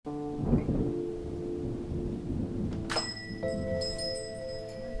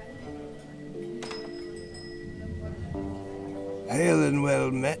and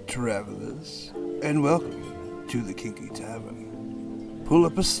well met, travelers, and welcome to the Kinky Tavern. Pull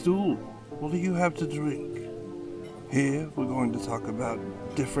up a stool. What do you have to drink? Here, we're going to talk about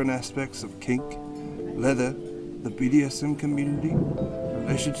different aspects of kink, leather, the BDSM community,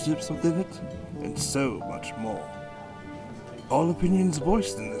 relationships within it, and so much more. All opinions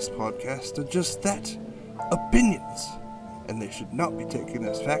voiced in this podcast are just that, opinions, and they should not be taken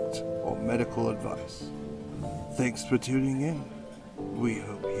as fact or medical advice. Thanks for tuning in. We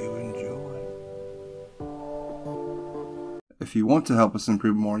hope you enjoy. If you want to help us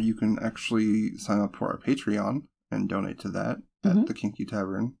improve more, you can actually sign up for our Patreon and donate to that at the Kinky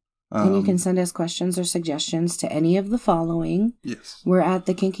Tavern. And you can send us questions or suggestions to any of the following. Yes. We're at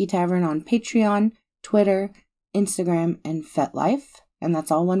the Kinky Tavern on Patreon, Twitter, Instagram, and FetLife. And that's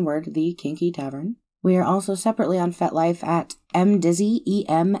all one word, the Kinky Tavern. We are also separately on FetLife at mdizzy,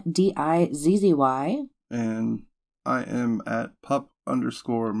 EMDIZZY. And I am at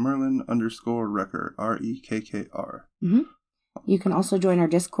pup_Merlin_Recker, REKKR. You can also join our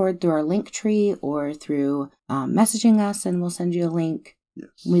Discord through our link tree or through messaging us, and we'll send you a link.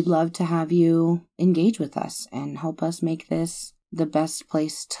 Yes. We'd love to have you engage with us and help us make this the best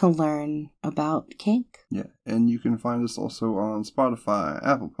place to learn about kink. Yeah, and you can find us also on Spotify,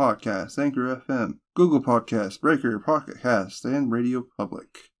 Apple Podcasts, Anchor FM, Google Podcasts, Breaker, Pocket Cast, and Radio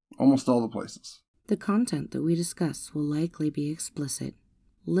Public. Almost all the places. The content that we discuss will likely be explicit.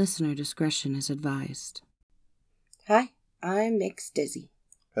 Listener discretion is advised. Hi, I'm Mix Dizzy.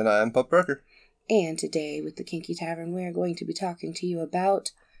 And I'm Pup Breaker. And today with the Kinky Tavern, we are going to be talking to you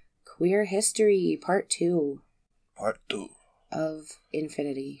about Queer History Part 2. Part 2. Of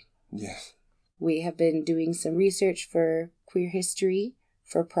Infinity. Yes. We have been doing some research for queer history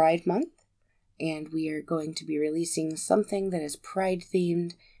for Pride Month, and we are going to be releasing something that is Pride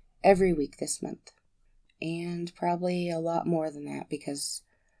themed every week this month. And probably a lot more than that because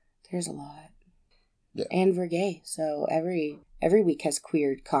there's a lot. Yeah. And we're gay, so every week has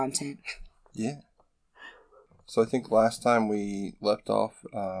queer content. Yeah. So I think last time we left off,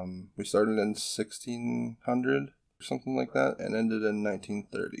 we started in 1600 or something like that, and ended in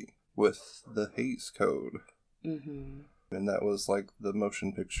 1930 with the Hays Code. And that was like the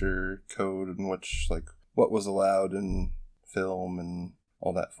motion picture code in which like what was allowed in film and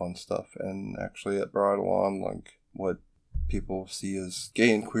all that fun stuff. And actually it brought along like what people see as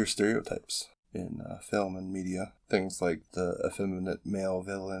gay and queer stereotypes in film and media. Things like the effeminate male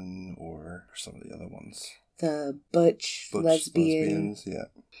villain or some of the other ones. The butch lesbians, yeah.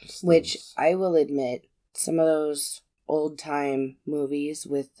 Which I will admit, some of those old-time movies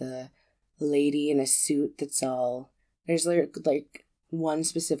with the lady in a suit that's all... There's like one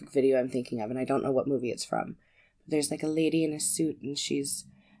specific video I'm thinking of, and I don't know what movie it's from. There's like a lady in a suit, and she's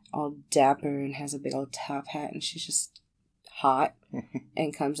all dapper and has a big old top hat, and she's just hot,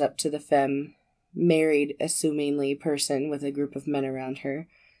 and comes up to the femme, married, assumingly, person with a group of men around her,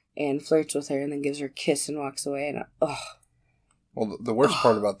 and flirts with her, and then gives her a kiss and walks away, and Well, the worst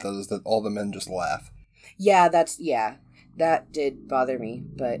part about that is that all the men just laugh. Yeah, that did bother me,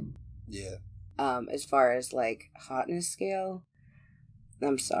 but... Yeah. As far as, like, hotness scale,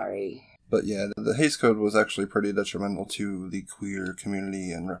 I'm sorry. But yeah, the Hays Code was actually pretty detrimental to the queer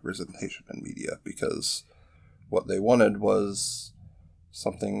community and representation in media, because what they wanted was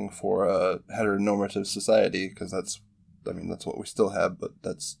something for a heteronormative society, because that's what we still have, but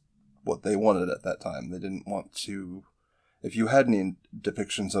that's what they wanted at that time. They didn't want to... If you had any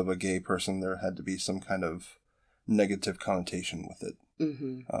depictions of a gay person, there had to be some kind of negative connotation with it.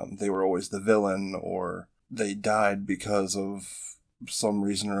 They were always the villain, or they died because of some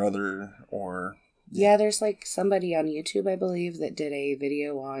reason or other, or... Yeah, there's like somebody on YouTube, I believe, that did a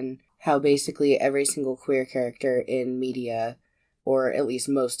video on how basically every single queer character in media, or at least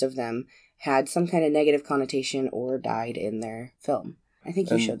most of them, had some kind of negative connotation or died in their film. I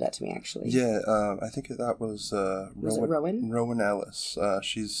think you showed that to me, actually. Yeah, I think that was... was it Rowan? Rowan Ellis.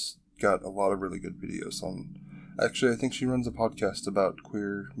 She's got a lot of really good videos on... Actually, I think she runs a podcast about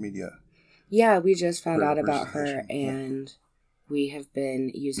queer media. Yeah, we just found out about her, and we have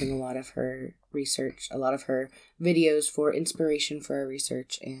been using a lot of her research, a lot of her videos for inspiration for our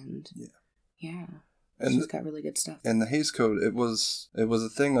research, and yeah. And she's got really good stuff. And the Hays Code, it was a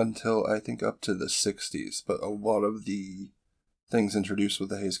thing until, I think, up to the 60s, but a lot of the things introduced with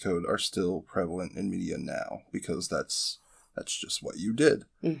the Hays Code are still prevalent in media now, because that's just what you did.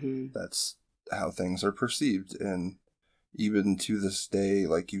 That's how things are perceived, and even to this day,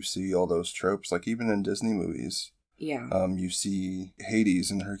 like, you see all those tropes, like, even in Disney movies. Yeah. You see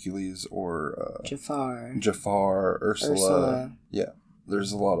Hades and Hercules, or Jafar, Ursula. Yeah,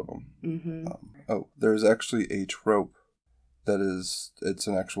 there's a lot of them. There's actually a trope it's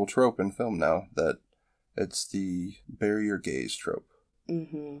an actual trope in film now, that it's the bury your gays trope.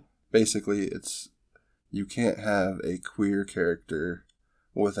 Mm-hmm. Basically, you can't have a queer character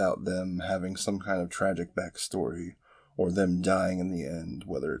without them having some kind of tragic backstory or them dying in the end,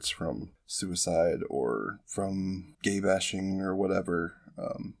 whether it's from suicide or from gay bashing or whatever.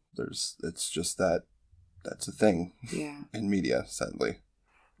 It's just that's a thing in media, sadly.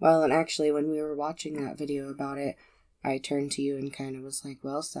 Well, and actually, when we were watching that video about it, I turned to you and kind of was like,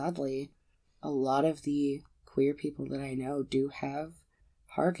 well, sadly, a lot of the queer people that I know do have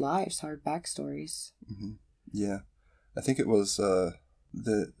hard lives, hard backstories. Mm-hmm. Yeah. I think it was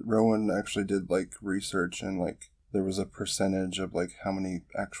that Rowan actually did like research, and like there was a percentage of like how many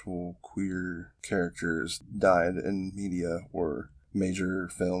actual queer characters died in media or major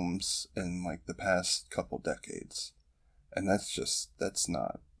films in like the past couple decades. And that's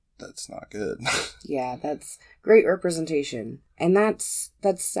not good. Yeah, that's great representation. And that's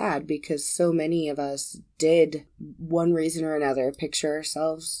sad because so many of us did, one reason or another, picture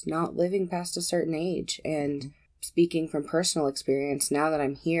ourselves not living past a certain age. And speaking from personal experience, now that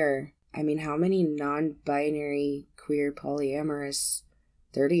I'm here, I mean, how many non-binary, queer, polyamorous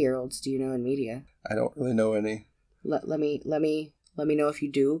 30-year-olds do you know in media? I don't really know any. Let me know if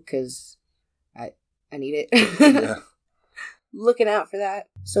you do, because I need it. Yeah. Looking out for that.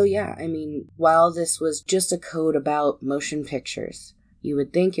 So yeah, I mean, while this was just a code about motion pictures, you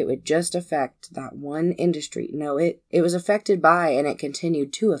would think it would just affect that one industry. No, it was affected by, and it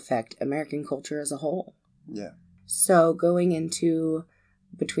continued to affect, American culture as a whole. Yeah. So going into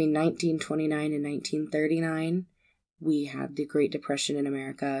between 1929 and 1939, we had the Great Depression in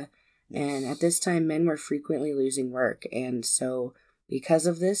America. Yes. And at this time, men were frequently losing work. And so because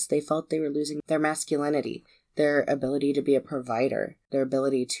of this, they felt they were losing their masculinity, their ability to be a provider, their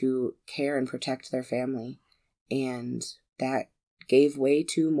ability to care and protect their family. And that gave way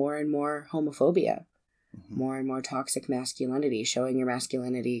to more and more homophobia, more and more toxic masculinity, showing your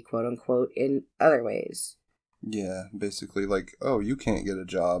masculinity, quote unquote, in other ways. Yeah, basically like, oh, you can't get a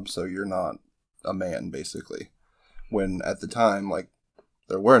job, so you're not a man, basically. When at the time, like,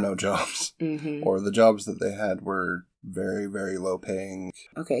 there were no jobs. Mm-hmm. Or the jobs that they had were very, very low paying.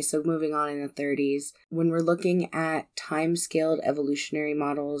 Okay, so moving on in the 30s, when we're looking at time-scaled evolutionary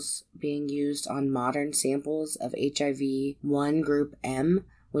models being used on modern samples of HIV-1 group M,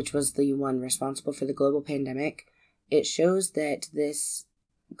 which was the one responsible for the global pandemic, it shows that this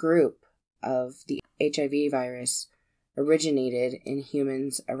group of the HIV virus originated in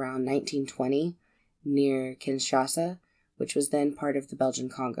humans around 1920 near Kinshasa, which was then part of the Belgian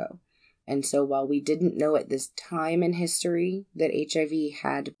Congo. And so while we didn't know at this time in history that HIV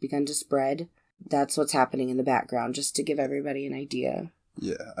had begun to spread, that's what's happening in the background, just to give everybody an idea.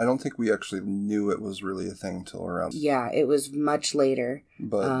 Yeah, I don't think we actually knew it was really a thing till around... Yeah, it was much later.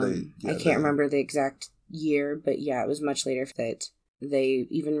 But I can't remember the exact year, but yeah, it was much later that they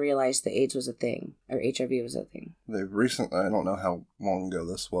even realized that AIDS was a thing, or HIV was a thing. They recently, I don't know how long ago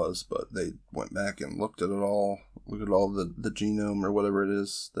this was, but they went back and looked at it all, the genome or whatever it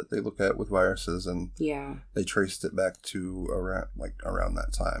is that they look at with viruses, and they traced it back to around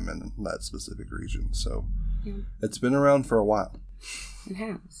that time in that specific region. So it's been around for a while. It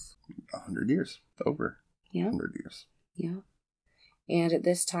has. 100 years. Over. Yeah. 100 years. Yeah. And at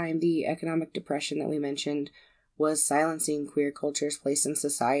this time, the economic depression that we mentioned was silencing queer culture's place in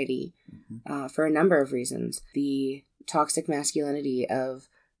society for a number of reasons. The toxic masculinity of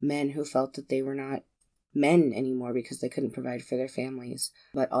men who felt that they were not men anymore because they couldn't provide for their families,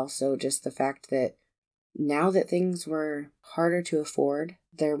 but also just the fact that now that things were harder to afford,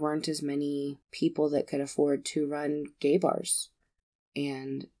 there weren't as many people that could afford to run gay bars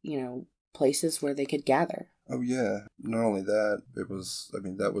and, places where they could gather. Oh, yeah. Not only that, that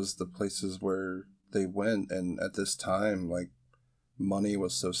was the places where they went, and at this time, like, money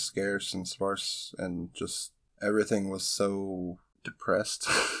was so scarce and sparse, and just everything was so depressed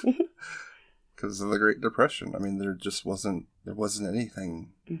because of the Great Depression. I mean, there wasn't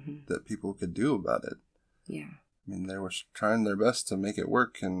anything that people could do about it. Yeah. I mean, they were trying their best to make it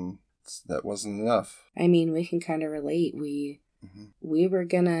work, and that wasn't enough. I mean, we can kind of relate. We were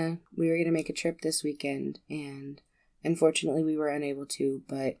gonna make a trip this weekend, and unfortunately we were unable to,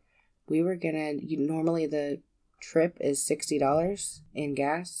 but we were normally the trip is $60 in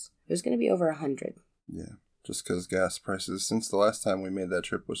gas. It was gonna be over $100. Yeah, just because gas prices, since the last time we made that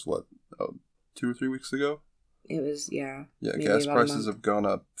trip was 2 or 3 weeks ago? It was, yeah. Yeah, gas prices have gone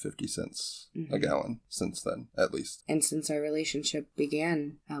up 50 cents a gallon since then, at least. And since our relationship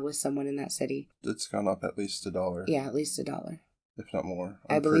began with someone in that city. It's gone up at least $1. Yeah, at least $1. if not more.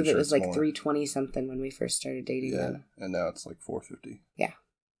 I believe it was like $320 something when we first started dating them. And now it's like $450. Yeah.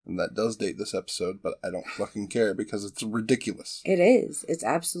 And that does date this episode, but I don't fucking care because it's ridiculous. It is. It's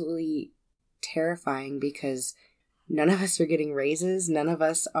absolutely terrifying because none of us are getting raises. None of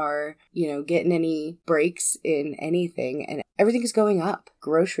us are, getting any breaks in anything. And everything is going up.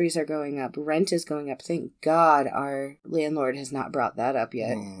 Groceries are going up. Rent is going up. Thank God our landlord has not brought that up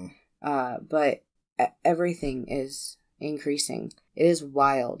yet. But everything is increasing. It is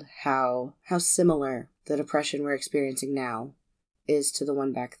wild how similar the depression we're experiencing now is to the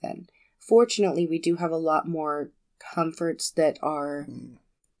one back then. Fortunately, we do have a lot more comforts that are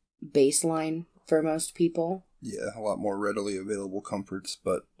baseline for most people. Yeah, a lot more readily available comforts,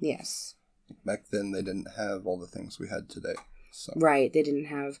 but yes, back then they didn't have all the things we had today. So. Right, they didn't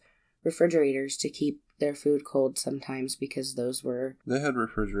have refrigerators to keep their food cold sometimes because those were... They had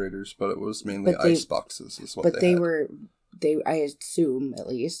refrigerators, but it was mainly ice boxes is what they had. I assume, at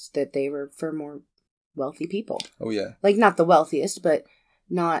least, that they were for more wealthy people. Oh, yeah. Like, not the wealthiest, but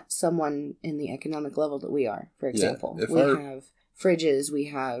not someone in the economic level that we are, for example. Yeah, we have fridges, we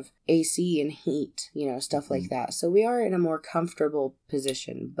have AC and heat, stuff like that. So we are in a more comfortable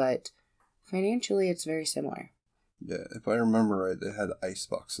position, but financially it's very similar. Yeah, if I remember right, they had ice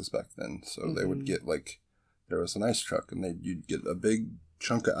boxes back then. So they would get, there was an ice truck, and you'd get a big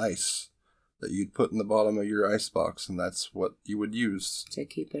chunk of ice that you'd put in the bottom of your ice box, and that's what you would use. To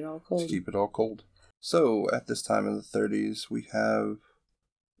keep it all cold. So, at this time in the 30s, we have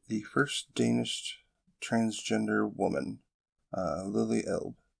the first Danish transgender woman, Lily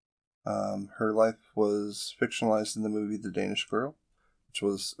Elbe. Her life was fictionalized in the movie The Danish Girl, which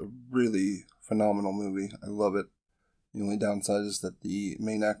was a really phenomenal movie. I love it. The only downside is that the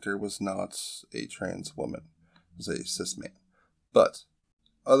main actor was not a trans woman. It was a cis man. But,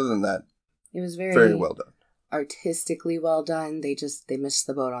 other than that, it was very well done. Artistically well done. They missed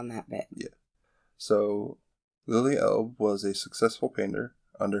the boat on that bit. Yeah. So, Lily Elbe was a successful painter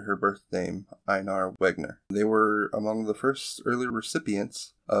under her birth name, Einar Wegner. They were among the first early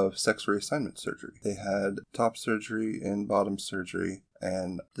recipients of sex reassignment surgery. They had top surgery and bottom surgery,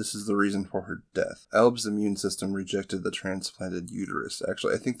 and this is the reason for her death. Elbe's immune system rejected the transplanted uterus.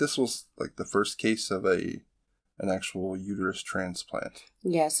 Actually, I think this was like the first case of an actual uterus transplant.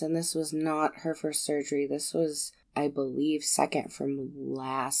 Yes, and this was not her first surgery. This was, I believe, second from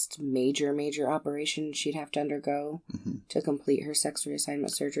last major operation she'd have to undergo to complete her sex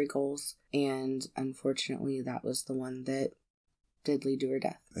reassignment surgery goals. And unfortunately, that was the one that did lead to her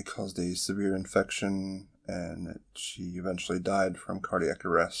death. It caused a severe infection, and she eventually died from cardiac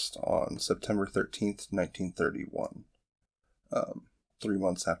arrest on September 13th, 1931, 3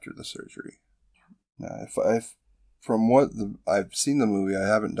 months after the surgery. Yeah. Now, from what I've seen the movie, I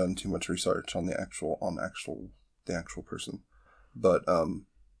haven't done too much research on the actual person, but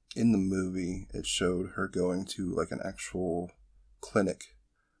in the movie it showed her going to like an actual clinic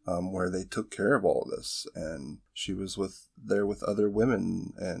where they took care of all of this, and she was there with other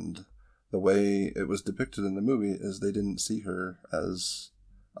women, and the way it was depicted in the movie is they didn't see her as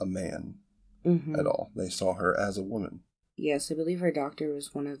a man at all. They saw her as a woman. Yes, I believe her doctor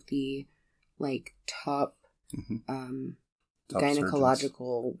was one of the top gynecological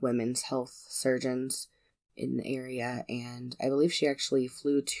surgeons. Women's health surgeons in the area, and I believe she actually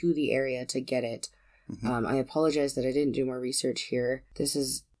flew to the area to get it. I apologize that I didn't do more research here. This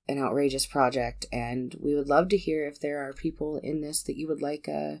is an outrageous project, and we would love to hear if there are people in this that you would like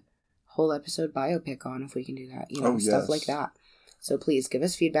a whole episode biopic on, if we can do that, stuff like that. So please give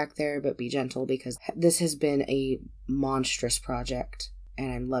us feedback there, but be gentle, because this has been a monstrous project,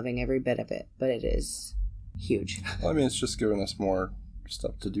 and I'm loving every bit of it, but it is huge. Well, I mean, it's just giving us more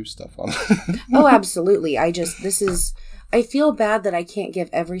stuff to do stuff on. Oh, absolutely. I feel bad that I can't give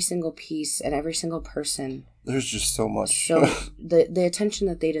every single piece and every single person. There's just so much. So the attention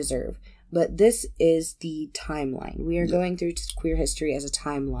that they deserve. But this is the timeline. We are going through queer history as a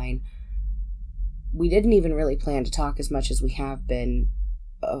timeline. We didn't even really plan to talk as much as we have been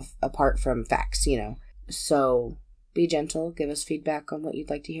apart from facts, So be gentle. Give us feedback on what you'd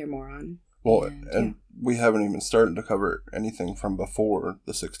like to hear more on. Well, and we haven't even started to cover anything from before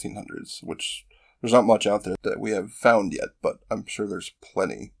the 1600s, which there's not much out there that we have found yet, but I'm sure there's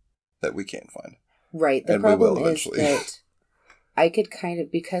plenty that we can't find. Right. The problem is that I could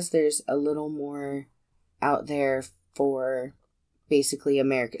because there's a little more out there for basically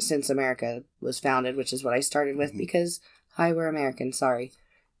America, since America was founded, which is what I started with, because, hi, we're American, sorry.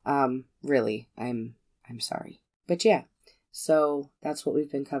 Really, I'm sorry. But yeah. So that's what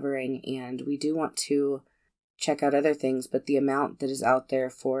we've been covering, and we do want to check out other things, but the amount that is out there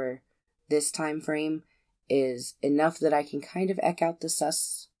for this time frame is enough that I can kind of eke out the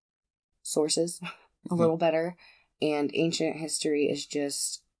sus sources a little better. And ancient history is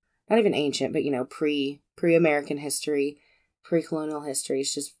just, not even ancient, but, pre-American history, pre-colonial history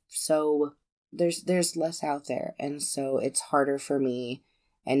is just so, there's less out there. And so it's harder for me,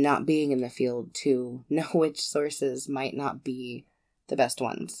 and not being in the field, to know which sources might not be the best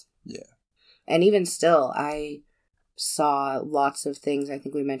ones. Yeah. And even still, I saw lots of things. I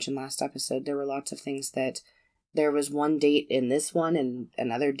think we mentioned last episode, there were lots of things that there was one date in this one and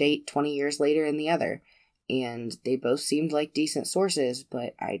another date 20 years later in the other. And they both seemed like decent sources,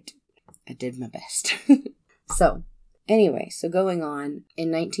 but I did my best. So, anyway, going on,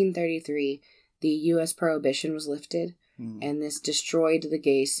 in 1933, the U.S. prohibition was lifted, and this destroyed the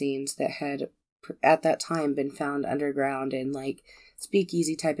gay scenes that had, at that time, been found underground in,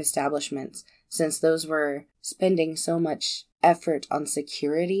 speakeasy type establishments, since those were spending so much effort on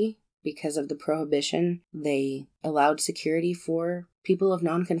security. Because of the prohibition, they allowed security for people of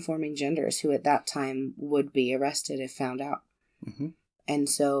non-conforming genders who at that time would be arrested if found out. Mm-hmm. And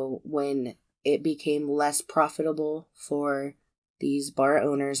so when it became less profitable for these bar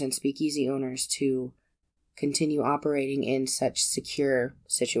owners and speakeasy owners to continue operating in such secure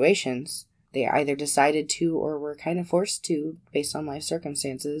situations, they either decided to, or were kind of forced to, based on life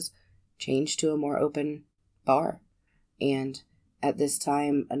circumstances, change to a more open bar. And at this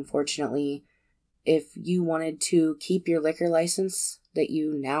time, unfortunately, if you wanted to keep your liquor license that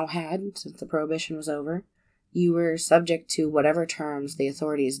you now had since the prohibition was over, you were subject to whatever terms the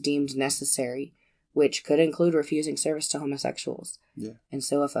authorities deemed necessary, which could include refusing service to homosexuals. Yeah. And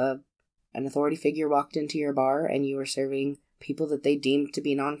so if an authority figure walked into your bar and you were serving people that they deemed to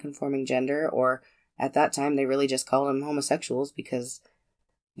be non-conforming gender, or at that time they really just called them homosexuals because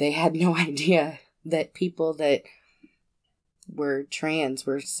they had no idea that people that were trans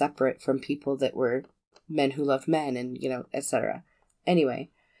were separate from people that were men who love men, and, etc. Anyway,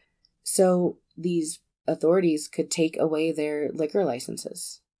 so these authorities could take away their liquor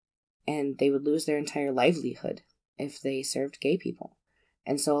licenses, and they would lose their entire livelihood if they served gay people.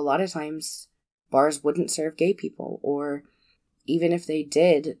 And so a lot of times bars wouldn't serve gay people, or even if they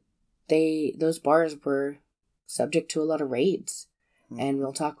did, those bars were subject to a lot of raids. Mm-hmm. And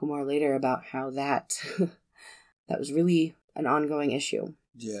we'll talk more later about how that was really an ongoing issue.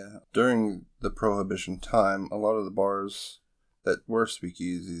 Yeah. During the Prohibition time, a lot of the bars that were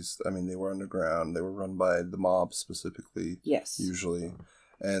speakeasies, they were underground. They were run by the mob specifically. Yes. Usually.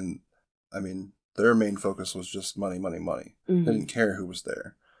 And, their main focus was just money, money, money. Mm-hmm. They didn't care who was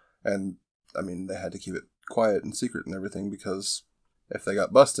there. And, they had to keep it quiet and secret and everything, because if they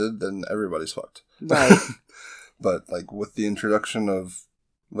got busted, then everybody's fucked. Right. But, with the introduction of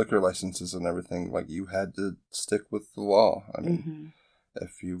liquor licenses and everything, you had to stick with the law. Mm-hmm.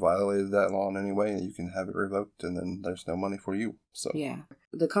 If you violated that law in any way, you can have it revoked, and then there's no money for you. So yeah,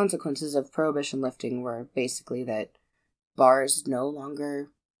 the consequences of prohibition lifting were basically that bars no longer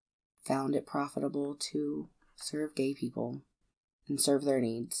found it profitable to serve gay people and serve their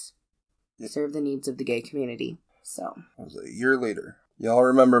needs, serve the needs of the gay community. So it was a year later. Y'all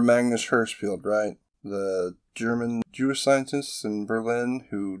remember Magnus Hirschfeld, right? The German Jewish scientist in Berlin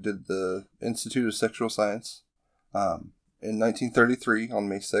who did the Institute of Sexual Science. In 1933, on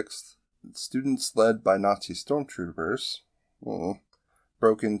May 6th, students led by Nazi stormtroopers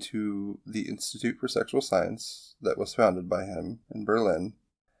broke into the Institute for Sexual Science that was founded by him in Berlin,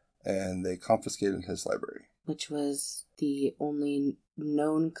 and they confiscated his library. Which was the only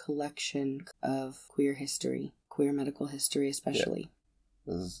known collection of queer history, queer medical history especially.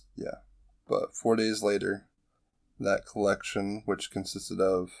 Yeah. But 4 days later, that collection, which consisted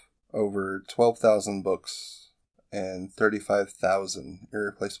of over 12,000 books and 35,000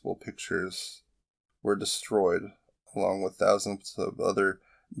 irreplaceable pictures, were destroyed, along with thousands of other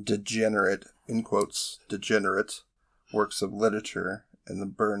degenerate, in quotes, degenerate works of literature in the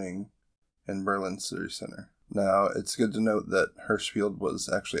burning in Berlin City Center. Now, it's good to note that Hirschfeld was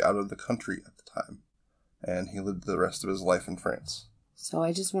actually out of the country at the time, and he lived the rest of his life in France. So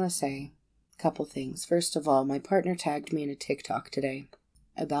I just want to say a couple things. First of all, my partner tagged me in a TikTok today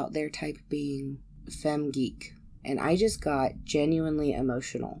about their type being femme geek, and I just got genuinely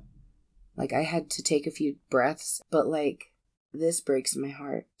emotional. I had to take a few breaths, but this breaks my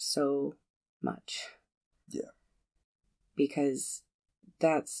heart so much. Yeah. Because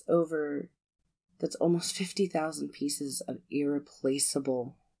that's almost 50,000 pieces of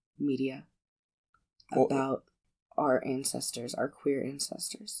irreplaceable media about our ancestors, our queer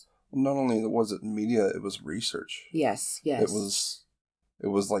ancestors. Not only was it media, it was research. Yes. It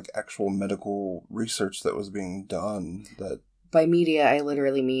was actual medical research that was being done. That by media, I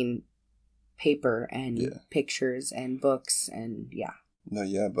literally mean paper and pictures and books and No,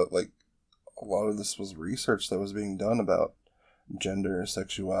 yeah, but like a lot of this was research that was being done about gender,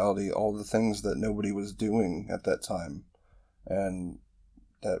 sexuality, all the things that nobody was doing at that time. And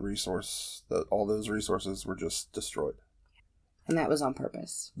all those resources were just destroyed. And that was on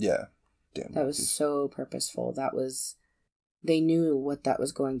purpose. Yeah. Damn. That was so purposeful. They knew what that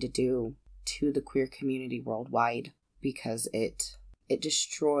was going to do to the queer community worldwide because it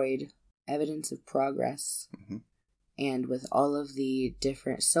destroyed evidence of progress. Mm-hmm. And with all of the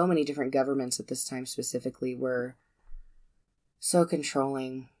so many different governments at this time specifically were so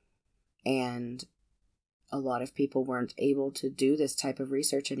controlling, and a lot of people weren't able to do this type of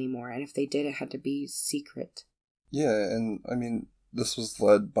research anymore. And if they did, it had to be secret. Yeah, and I mean, this was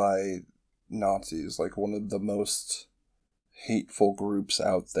led by Nazis, like one of the most hateful groups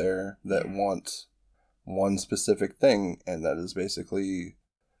out there that want one specific thing, and that is basically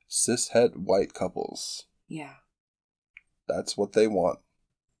cishet white couples. Yeah. That's what they want.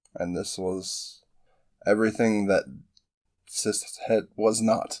 And this was everything that cishet was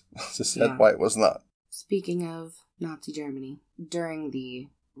not. Cishet white was not. Speaking of Nazi Germany, during the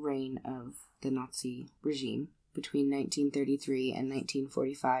reign of the Nazi regime, between 1933 and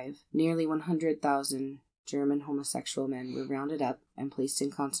 1945, nearly 100,000 German homosexual men were rounded up and placed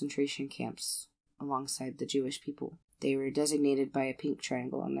in concentration camps alongside the Jewish people. They were designated by a pink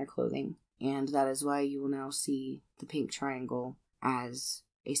triangle on their clothing, and that is why you will now see the pink triangle as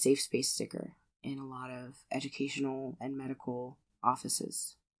a safe space sticker in a lot of educational and medical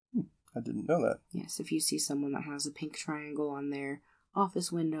offices. I didn't know that. Yes, if you see someone that has a pink triangle on their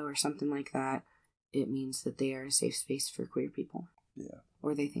office window or something like that, it means that they are a safe space for queer people. Yeah.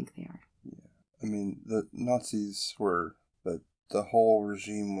 Or they think they are. Yeah. I mean, the Nazis were, but the whole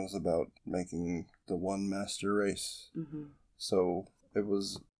regime was about making the one master race. Mm-hmm. So it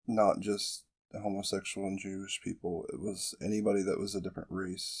was not just homosexual and Jewish people. It was anybody that was a different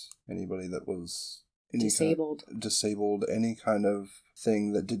race. Anybody that was disabled, any kind of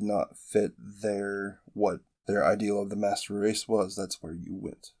thing that did not fit what their ideal of the master race was. That's where you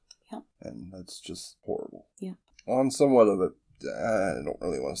went. Yep. And that's just horrible. Yep. On somewhat of a, I don't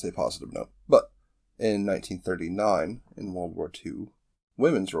really want to say positive note, but in 1939, in World War II,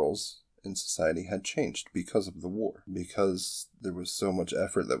 women's roles in society had changed because of the war. Because there was so much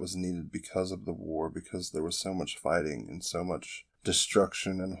effort that was needed because of the war, because there was so much fighting and so much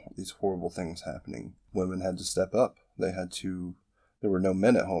destruction and these horrible things happening. Women had to step up. There were no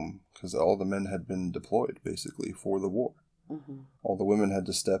men at home because all the men had been deployed basically for the war. Mm-hmm. All the women had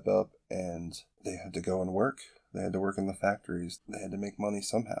to step up and they had to go and work. They had to work in the factories. They had to make money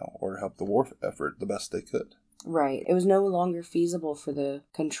somehow or help the war effort the best they could. Right. It was no longer feasible for the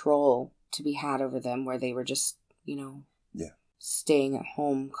control to be had over them where they were just, staying at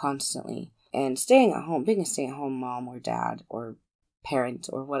home constantly. And staying at home, being a stay-at-home mom or dad or parent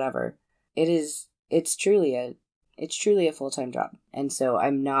or whatever, it's truly a full-time job. And so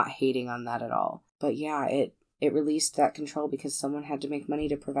I'm not hating on that at all. But yeah, it released that control because someone had to make money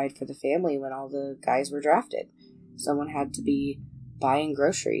to provide for the family when all the guys were drafted. Someone had to be buying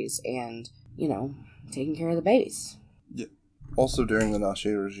groceries and, taking care of the babies. Yeah. Also during the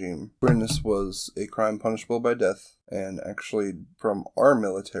Nazi regime, queerness was a crime punishable by death, and actually from our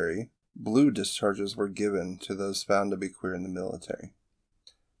military, blue discharges were given to those found to be queer in the military.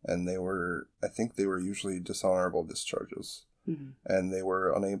 And I think they were usually dishonorable discharges. Mm-hmm. And they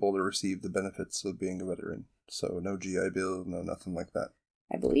were unable to receive the benefits of being a veteran. So no GI Bill, no nothing like that.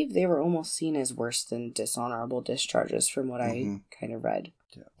 I believe they were almost seen as worse than dishonorable discharges from what I kind of read.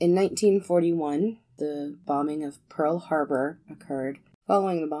 Yeah. In 1941, the bombing of Pearl Harbor occurred.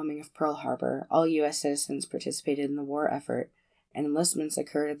 Following the bombing of Pearl Harbor, all U.S. citizens participated in the war effort, and enlistments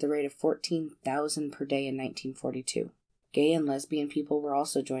occurred at the rate of 14,000 per day in 1942. Gay and lesbian people were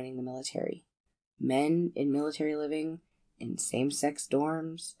also joining the military. Men in military living in same-sex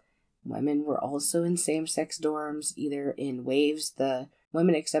dorms. Women were also in same-sex dorms, either in waves, the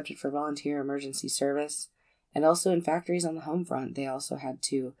women accepted for volunteer emergency service, and also in factories on the home front. They also had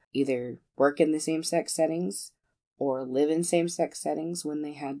to either work in the same-sex settings or live in same-sex settings when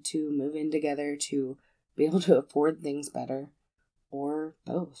they had to move in together to be able to afford things better, or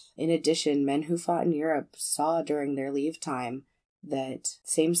both. In addition, men who fought in Europe saw during their leave time that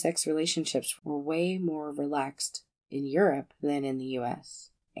same-sex relationships were way more relaxed in Europe than in the U.S.,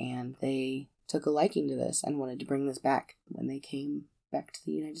 and they took a liking to this and wanted to bring this back when they came back to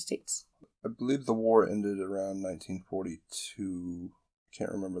the United States. I believe the war ended around 1942.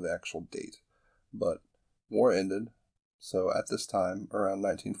 Can't remember the actual date, but war ended. So at this time, around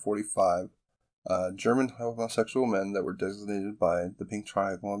 1945, German homosexual men that were designated by the pink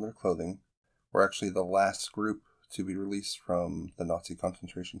triangle on their clothing were actually the last group to be released from the Nazi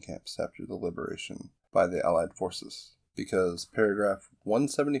concentration camps after the liberation by the Allied forces. Because paragraph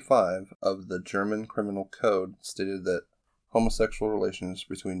 175 of the German Criminal Code stated that homosexual relations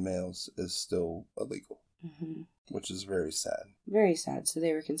between males is still illegal. Mm-hmm. Which is very sad. Very sad. So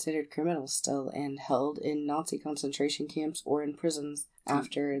they were considered criminals still and held in Nazi concentration camps or in prisons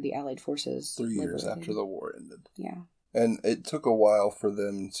after the Allied forces 3 years after the war ended. Yeah. And it took a while for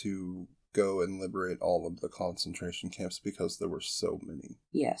them to go and liberate all of the concentration camps because there were so many.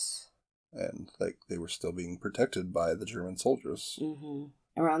 Yes. And they were still being protected by the German soldiers. Mm-hmm.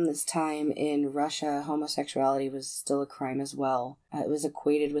 Around this time in Russia, homosexuality was still a crime as well. It was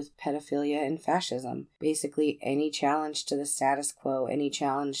equated with pedophilia and fascism. Basically, any challenge to the status quo, any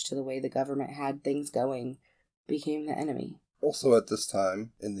challenge to the way the government had things going, became the enemy. Also at this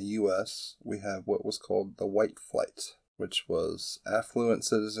time, in the U.S., we have what was called the White Flight, which was affluent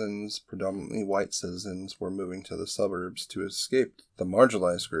citizens, predominantly white citizens, were moving to the suburbs to escape the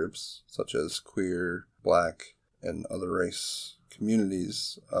marginalized groups, such as queer, black, and other race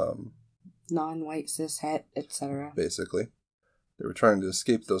communities. Non-white, cis, het, etc. Basically. They were trying to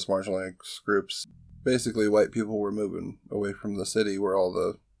escape those marginalized groups. Basically, white people were moving away from the city where all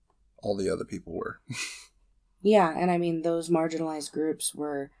the other people were. Yeah, and I mean, those marginalized groups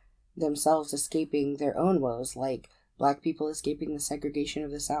were themselves escaping their own woes, like black people escaping the segregation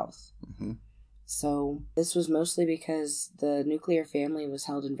of the South. Mm-hmm. So this was mostly because the nuclear family was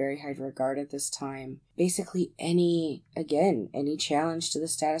held in very high regard at this time. Basically, any challenge to the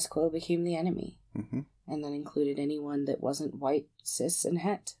status quo became the enemy. Mm-hmm. And that included anyone that wasn't white, cis, and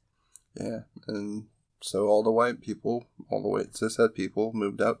het. Yeah, and so all the white cis, het people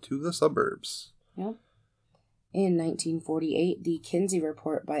moved out to the suburbs. Yep. In 1948, the Kinsey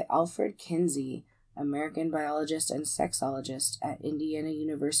Report by Alfred Kinsey, American biologist and sexologist at Indiana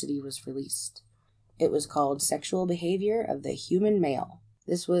University, was released. It was called Sexual Behavior of the Human Male.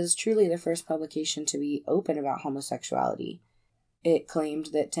 This was truly the first publication to be open about homosexuality. It claimed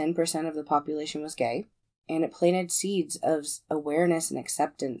that 10% of the population was gay, and it planted seeds of awareness and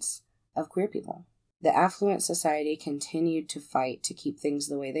acceptance of queer people. The affluent society continued to fight to keep things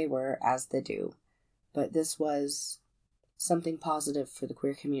the way they were, as they do. But this was something positive for the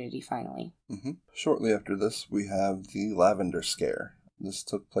queer community, finally. Mm-hmm. Shortly after this, we have the Lavender Scare. This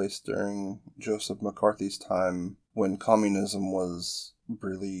took place during Joseph McCarthy's time when communism was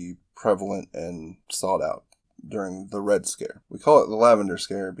really prevalent and sought out during the Red Scare. We call it the Lavender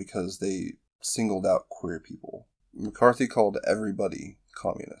Scare because they singled out queer people. McCarthy called everybody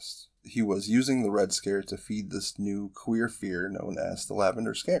communist. He was using the Red Scare to feed this new queer fear known as the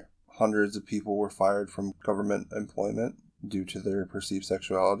Lavender Scare. Hundreds of people were fired from government employment due to their perceived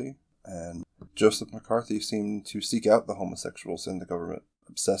sexuality, and Joseph McCarthy seemed to seek out the homosexuals in the government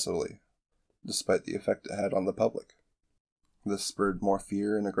obsessively, despite the effect it had on the public. This spurred more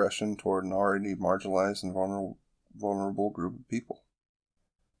fear and aggression toward an already marginalized and vulnerable group of people.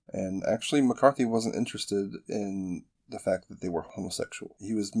 And actually, McCarthy wasn't interested in the fact that they were homosexual.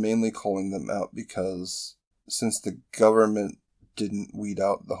 He was mainly calling them out because since the government didn't weed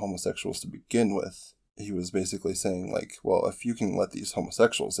out the homosexuals to begin with, he was basically saying, like, well, if you can let these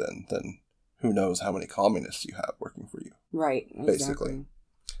homosexuals in, then who knows how many communists you have working for you. Right, exactly. Basically.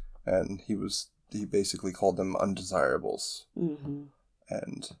 And he basically called them undesirables. Mm-hmm.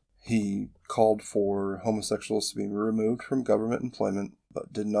 And he called for homosexuals to be removed from government employment,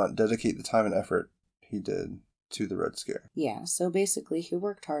 but did not dedicate the time and effort he did to the Red Scare. Yeah, so basically he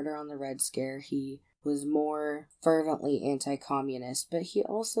worked harder on the Red Scare. He was more fervently anti-communist, but he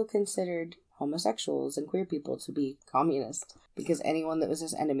also considered homosexuals and queer people to be communist, because anyone that was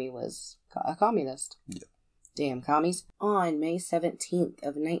his enemy was a communist. Yeah. Damn commies. On May 17th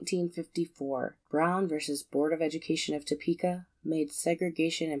of 1954, Brown versus Board of Education of Topeka made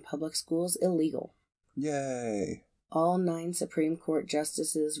segregation in public schools illegal. Yay! All 9 Supreme Court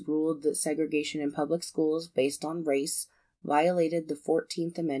justices ruled that segregation in public schools based on race violated the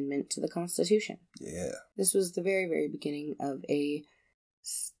 14th Amendment to the Constitution. Yeah. This was the very, very beginning of a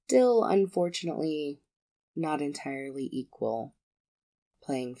still, unfortunately, not entirely equal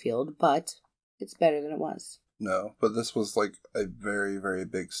playing field, but it's better than it was. No, but this was like a very, very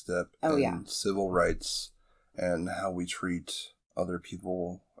big step in civil rights and how we treat other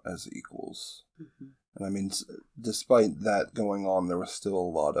people as equals. Mm-hmm. And I mean, despite that going on, there was still a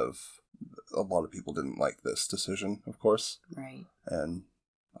lot of people didn't like this decision, of course. Right. And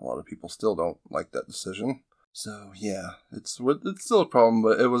a lot of people still don't like that decision. So, yeah, it's still a problem,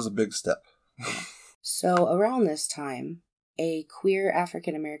 but it was a big step. So, around this time, a queer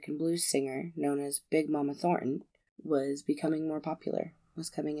African-American blues singer known as Big Mama Thornton was becoming more popular.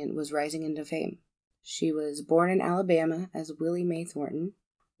 was rising into fame. She was born in Alabama as Willie Mae Thornton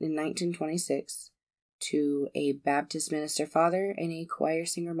in 1926 to a Baptist minister father and a choir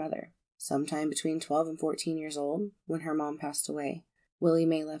singer mother. Sometime between 12 and 14 years old, when her mom passed away, Willie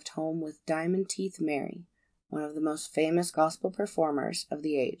Mae left home with Diamond Teeth Mary, one of the most famous gospel performers of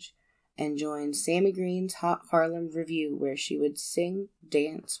the age, and joined Sammy Green's Hot Harlem Review, where she would sing,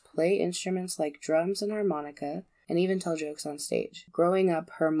 dance, play instruments like drums and harmonica, and even tell jokes on stage. Growing up,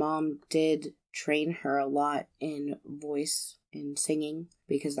 her mom did train her a lot in voice and singing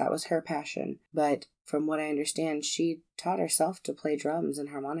because that was her passion. But from what I understand, she taught herself to play drums and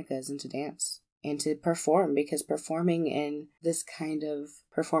harmonicas and to dance and to perform, because performing in this kind of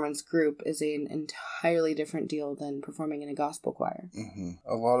performance group is an entirely different deal than performing in a gospel choir. Mm-hmm.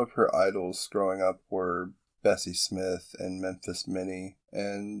 A lot of her idols growing up were Bessie Smith and Memphis Minnie,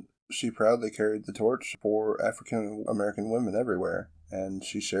 and she proudly carried the torch for African American women everywhere. And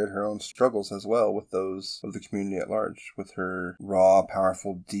she shared her own struggles as well with those of the community at large, with her raw,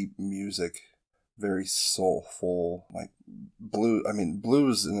 powerful, deep music. Very soulful, like blues. I mean,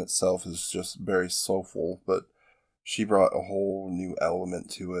 blues in itself is just very soulful, but she brought a whole new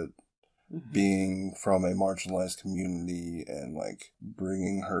element to it, being from a marginalized community and like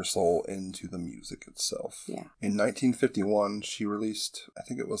bringing her soul into the music itself. Yeah. In 1951, she released, I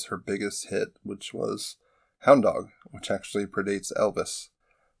think it was her biggest hit, which was Hound Dog, which actually predates Elvis.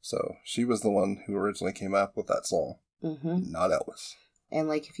 So she was the one who originally came up with that song, not Elvis. And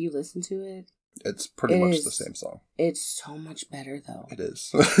like, if you listen to it, it's pretty much the same song. It's so much better, though. It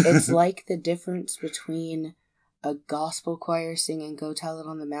is. It's like the difference between a gospel choir singing Go Tell It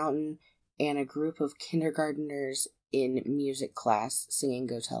on the Mountain and a group of kindergarteners in music class singing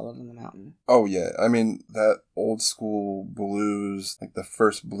Go Tell It on the Mountain. Oh, yeah. I mean, that old school blues, like the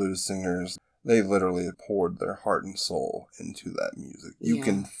first blues singers, they literally poured their heart and soul into that music. You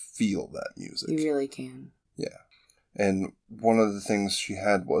can feel that music. You really can. Yeah. And one of the things she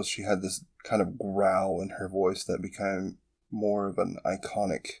had this kind of growl in her voice that became more of an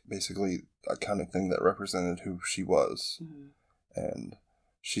iconic thing that represented who she was. Mm-hmm. And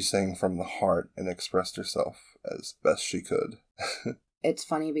she sang from the heart and expressed herself as best she could. It's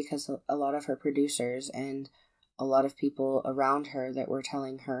funny because a lot of her producers and a lot of people around her that were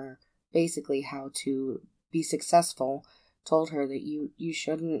telling her basically how to be successful told her that you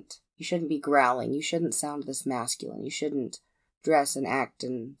shouldn't be growling. You shouldn't sound this masculine. You shouldn't dress and act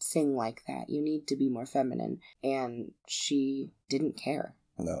and sing like that. You need to be more feminine. And she didn't care.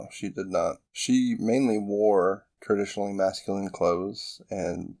 No, she did not. She mainly wore traditionally masculine clothes,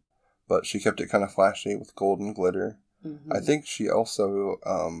 but she kept it kind of flashy with gold and glitter. Mm-hmm. I think she also,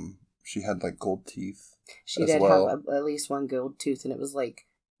 she had like gold teeth. She did have at least one gold tooth, and it was like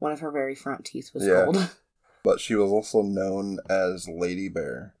one of her very front teeth was gold. But she was also known as Lady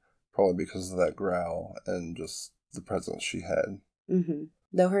Bear, probably because of that growl and just the presence she had. Mm-hmm.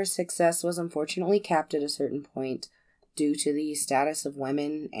 Though her success was unfortunately capped at a certain point due to the status of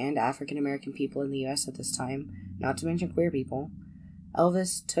women and African American people in the U.S. at this time, not to mention queer people,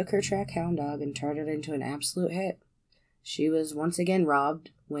 Elvis took her track Hound Dog and turned it into an absolute hit. She was once again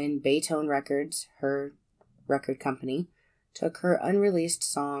robbed when Baytone Records, her record company, took her unreleased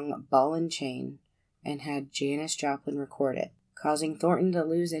song Ball and Chain and had Janis Joplin record it, causing Thornton to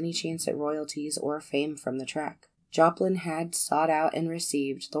lose any chance at royalties or fame from the track. Joplin had sought out and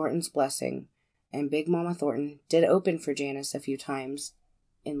received Thornton's blessing, and Big Mama Thornton did open for Janis a few times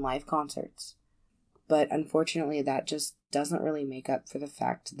in live concerts. But unfortunately, that just doesn't really make up for the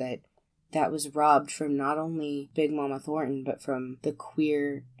fact that was robbed from not only Big Mama Thornton, but from the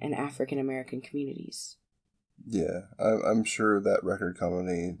queer and African American communities. Yeah, I'm sure that record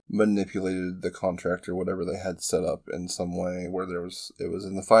company manipulated the contract or whatever they had set up in some way where it was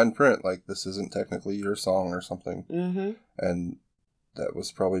in the fine print, like, this isn't technically your song or something. Mm-hmm. And that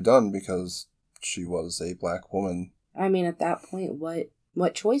was probably done because she was a black woman. I mean, at that point,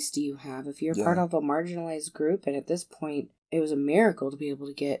 what choice do you have if you're part of a marginalized group? And at this point, it was a miracle to be able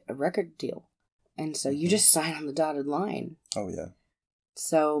to get a record deal. And so you just sign on the dotted line. Oh, yeah.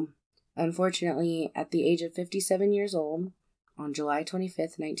 So, unfortunately, at the age of 57 years old, on July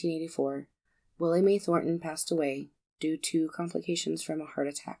 25th, 1984, Willie Mae Thornton passed away due to complications from a heart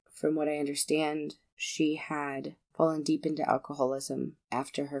attack. From what I understand, she had fallen deep into alcoholism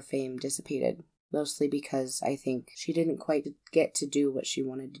after her fame dissipated, mostly because I think she didn't quite get to do what she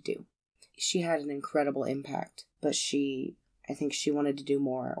wanted to do. She had an incredible impact, but I think she wanted to do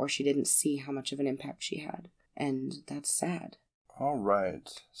more, or she didn't see how much of an impact she had, and that's sad. All right,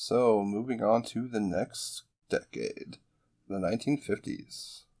 so moving on to the next decade, the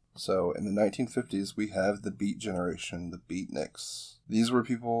 1950s. So in the 1950s, we have the Beat generation, the Beatniks. These were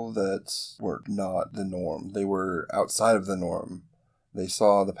people that were not the norm. They were outside of the norm. They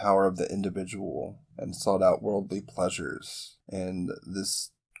saw the power of the individual and sought out worldly pleasures. And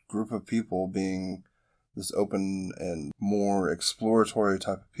this group of people, being this open and more exploratory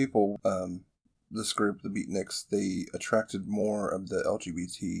type of people, this group, the Beatniks, they attracted more of the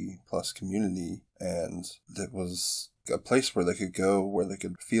LGBT plus community, and that was a place where they could go, where they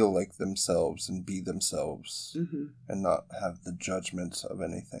could feel like themselves and be themselves, and not have the judgment of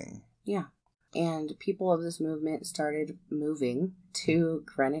anything. Yeah. And people of this movement started moving to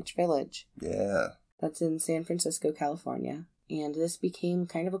Greenwich Village. Yeah. That's in San Francisco, California. And this became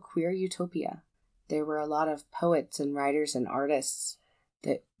kind of a queer utopia. There were a lot of poets and writers and artists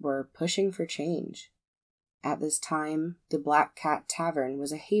that were pushing for change. At this time, the Black Cat Tavern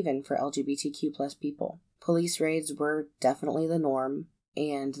was a haven for LGBTQ plus people. Police raids were definitely the norm,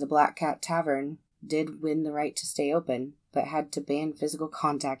 and the Black Cat Tavern did win the right to stay open, but had to ban physical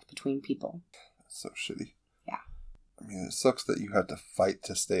contact between people. That's so shitty. Yeah. I mean, it sucks that you had to fight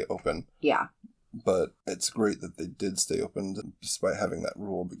to stay open. Yeah. But it's great that they did stay open despite having that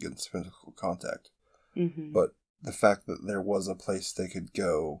rule against physical contact. But the fact that there was a place they could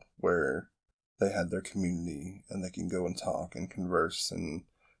go where they had their community and they can go and talk and converse and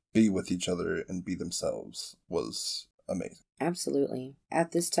be with each other and be themselves was amazing. Absolutely.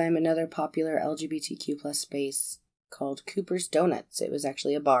 At this time, another popular LGBTQ plus space called Cooper's Donuts. It was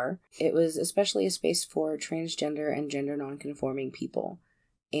actually a bar. It was especially a space for transgender and gender nonconforming people.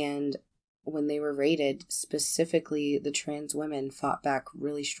 And when they were raided, specifically the trans women fought back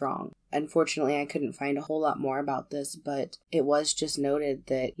really strong. Unfortunately, I couldn't find a whole lot more about this, but it was just noted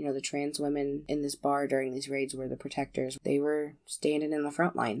that, the trans women in this bar during these raids were the protectors. They were standing in the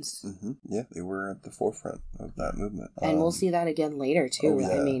front lines. Yeah, they were at the forefront of that movement. And we'll see that again later, too. Oh,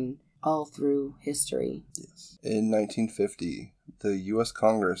 yeah. I mean, all through history. Yes. In 1950, the U.S.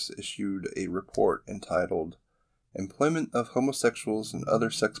 Congress issued a report entitled Employment of Homosexuals and Other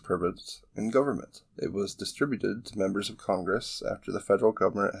Sex Perverts in Government. It was distributed to members of Congress after the federal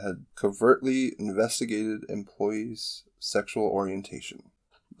government had covertly investigated employees' sexual orientation.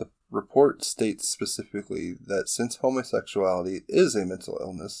 The report states specifically that since homosexuality is a mental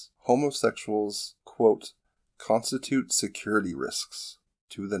illness, homosexuals, quote, constitute security risks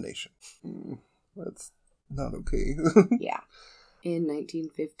to the nation. That's not okay. Yeah. In the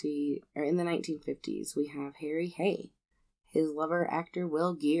 1950s, we have Harry Hay, his lover actor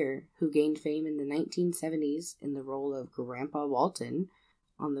Will Geer, who gained fame in the 1970s in the role of Grandpa Walton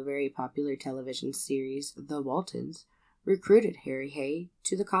on the very popular television series The Waltons, recruited Harry Hay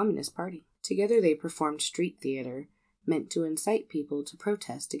to the Communist Party. Together they performed street theater meant to incite people to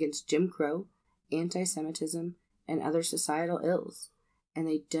protest against Jim Crow, anti-Semitism, and other societal ills, and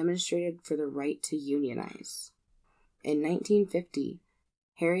they demonstrated for the right to unionize. In 1950,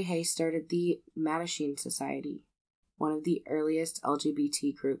 Harry Hay started the Mattachine Society, one of the earliest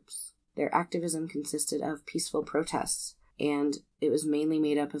LGBT groups. Their activism consisted of peaceful protests, and it was mainly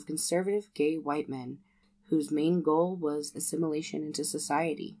made up of conservative gay white men whose main goal was assimilation into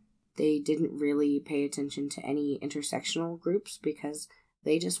society. They didn't really pay attention to any intersectional groups because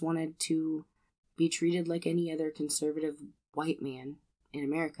they just wanted to be treated like any other conservative white man in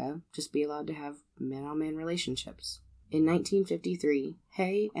America, just be allowed to have man-on-man relationships. In 1953,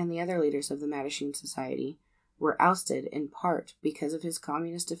 Hay and the other leaders of the Mattachine Society were ousted in part because of his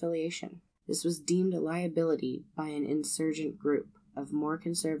communist affiliation. This was deemed a liability by an insurgent group of more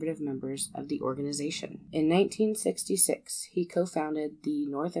conservative members of the organization. In 1966, he co-founded the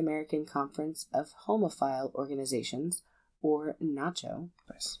North American Conference of Homophile Organizations, or NACHO.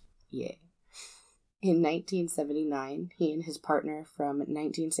 Nice. Yeah. In 1979, he and his partner from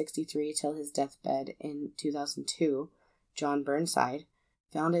 1963 till his deathbed in 2002, John Burnside,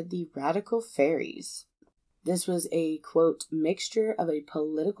 founded the Radical Fairies. This was a, quote, mixture of a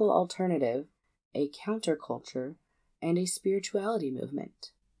political alternative, a counterculture, and a spirituality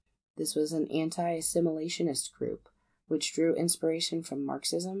movement. This was an anti-assimilationist group, which drew inspiration from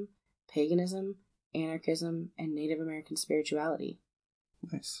Marxism, paganism, anarchism, and Native American spirituality.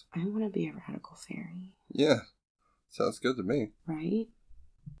 Nice. I want to be a radical fairy. Yeah, sounds good to me. Right?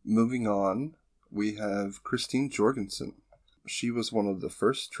 Moving on, we have Christine Jorgensen. She was one of the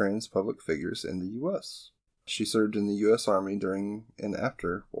first trans public figures in the U.S. She served in the U.S. Army during and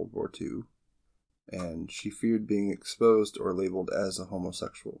after World War II, and she feared being exposed or labeled as a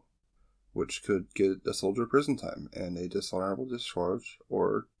homosexual, which could get a soldier prison time and a dishonorable discharge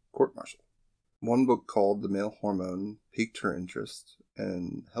or court-martial. One book called The Male Hormone piqued her interest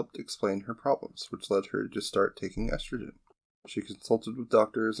and helped explain her problems, which led her to start taking estrogen. She consulted with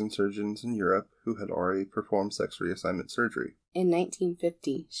doctors and surgeons in Europe who had already performed sex reassignment surgery. In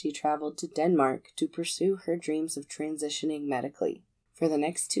 1950, she traveled to Denmark to pursue her dreams of transitioning medically. For the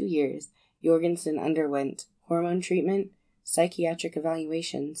next 2 years, Jorgensen underwent hormone treatment, psychiatric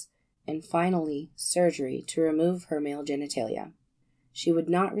evaluations, and finally surgery to remove her male genitalia. She would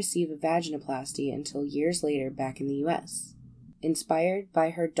not receive a vaginoplasty until years later back in the U.S. Inspired by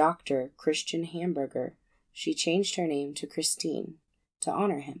her doctor, Christian Hamburger, she changed her name to Christine to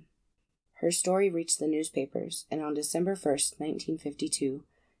honor him. Her story reached the newspapers, and on December 1st, 1952,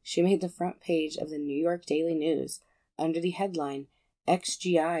 she made the front page of the New York Daily News under the headline,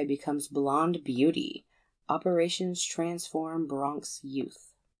 "XGI Becomes Blonde Beauty. Operations Transform Bronx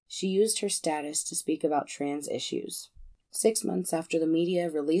Youth." She used her status to speak about trans issues. 6 months after the media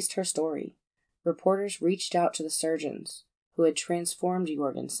released her story, reporters reached out to the surgeons who had transformed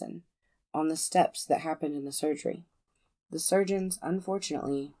Jorgensen on the steps that happened in the surgery. The surgeons,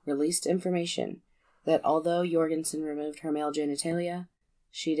 unfortunately, released information that although Jorgensen removed her male genitalia,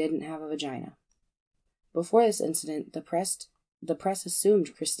 she didn't have a vagina. Before this incident, the press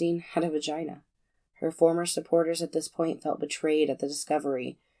assumed Christine had a vagina. Her former supporters at this point felt betrayed at the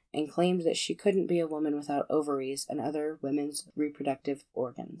discovery and claimed that she couldn't be a woman without ovaries and other women's reproductive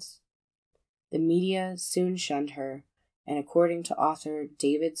organs. The media soon shunned her, and according to author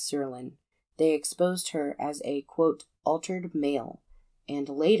David Serlin, they exposed her as a, quote, altered male, and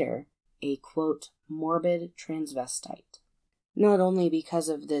later a, quote, morbid transvestite. Not only because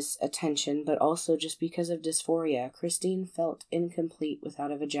of this attention, but also just because of dysphoria, Christine felt incomplete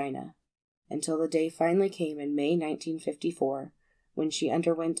without a vagina, until the day finally came in May 1954, when she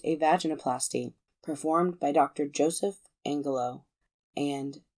underwent a vaginoplasty performed by Dr. Joseph Angelo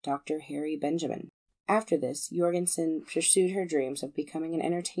and Dr. Harry Benjamin. After this, Jorgensen pursued her dreams of becoming an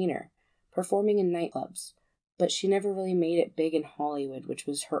entertainer, performing in nightclubs, but she never really made it big in Hollywood, which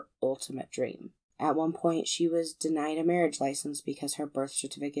was her ultimate dream. At one point, she was denied a marriage license because her birth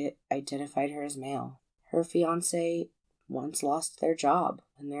certificate identified her as male. Her fiancé once lost their job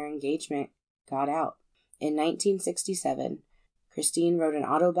when their engagement got out. In 1967, Christine wrote an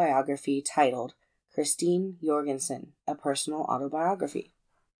autobiography titled Christine Jorgensen, A Personal Autobiography.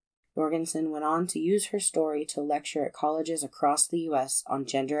 Jorgensen went on to use her story to lecture at colleges across the U.S. on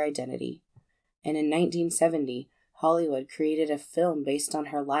gender identity, and in 1970, Hollywood created a film based on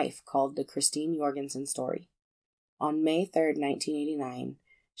her life called The Christine Jorgensen Story. On May 3, 1989,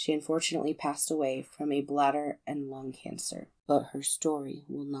 she unfortunately passed away from a bladder and lung cancer, but her story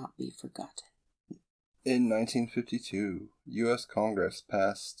will not be forgotten. In 1952, U.S. Congress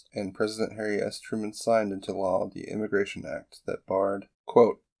passed and President Harry S. Truman signed into law the Immigration Act that barred,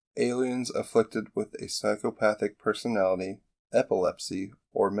 quote, aliens afflicted with a psychopathic personality, epilepsy,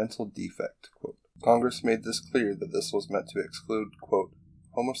 or mental defect, quote. Congress made this clear that this was meant to exclude, quote,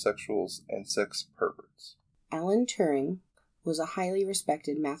 homosexuals and sex perverts. Alan Turing was a highly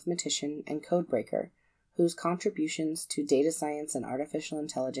respected mathematician and codebreaker whose contributions to data science and artificial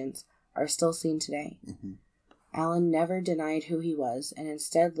intelligence are still seen today. Mm-hmm. Alan never denied who he was and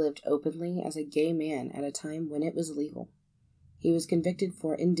instead lived openly as a gay man at a time when it was legal. He was convicted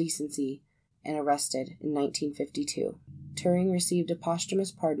for indecency and arrested in 1952. Turing received a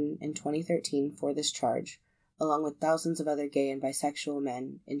posthumous pardon in 2013 for this charge, along with thousands of other gay and bisexual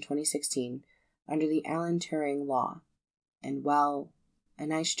men in 2016 under the Alan Turing Law. And while a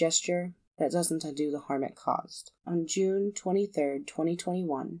nice gesture, that doesn't undo the harm it caused. On June 23,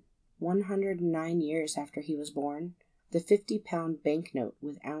 2021, 109 years after he was born, the 50-pound banknote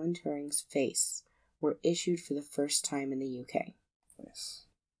with Alan Turing's face were issued for the first time in the UK. Nice.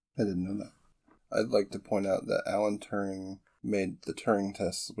 I didn't know that. I'd like to point out that Alan Turing made the Turing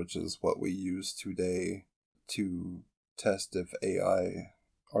test, which is what we use today to test if AI,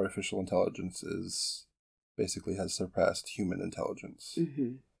 artificial intelligence, basically has surpassed human intelligence.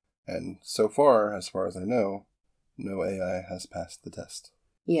 Mm-hmm. And so far as I know, no AI has passed the test.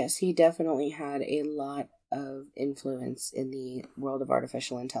 Yes, he definitely had a lot of influence in the world of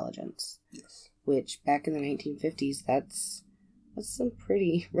artificial intelligence. Yes. Which, back in the 1950s, that's some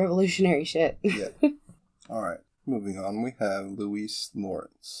pretty revolutionary shit. Yeah. All right. Moving on, we have Louise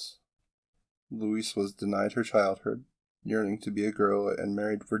Lawrence. Louise was denied her childhood, yearning to be a girl, and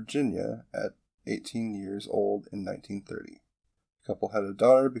married Virginia at 18 years old in 1930. The couple had a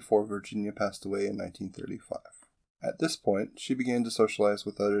daughter before Virginia passed away in 1935. At this point, she began to socialize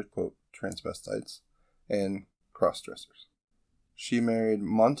with other, quote, transvestites and cross-dressers. She married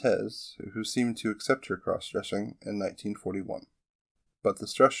Montez, who seemed to accept her cross-dressing in 1941. But the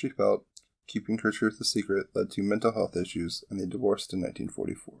stress she felt keeping her truth a secret led to mental health issues, and they divorced in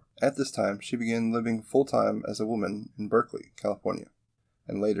 1944. At this time, she began living full-time as a woman in Berkeley, California,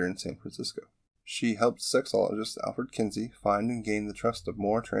 and later in San Francisco. She helped sexologist Alfred Kinsey find and gain the trust of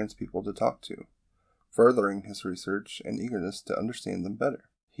more trans people to talk to, furthering his research and eagerness to understand them better.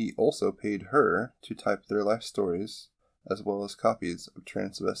 He also paid her to type their life stories, as well as copies of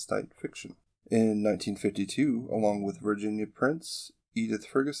transvestite fiction. In 1952, along with Virginia Prince, Edith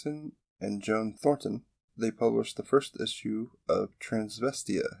Ferguson, and Joan Thornton, they published the first issue of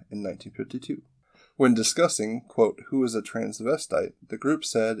Transvestia in 1952. When discussing, quote, who is a transvestite, the group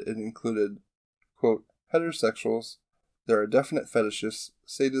said it included, quote, heterosexuals, there are definite fetishists,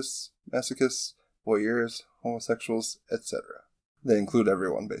 sadists, masochists, voyeurs, homosexuals, etc. They include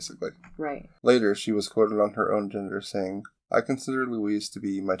everyone, basically. Right. Later, she was quoted on her own gender saying, I consider Louise to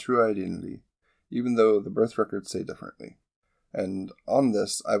be my true identity, even though the birth records say differently. And on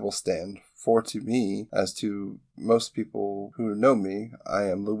this I will stand, for to me, as to most people who know me, I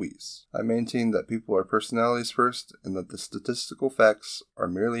am Louise. I maintain that people are personalities first, and that the statistical facts are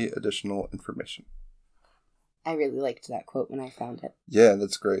merely additional information. I really liked that quote when I found it. Yeah,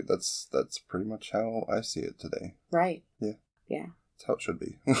 that's great. That's pretty much how I see it today. Right. Yeah. Yeah. That's how it should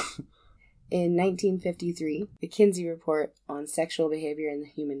be. In 1953, the Kinsey Report on Sexual Behavior in the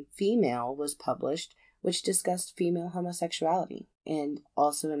Human Female was published, which discussed female homosexuality. And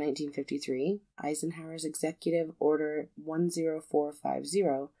also in 1953, Eisenhower's Executive Order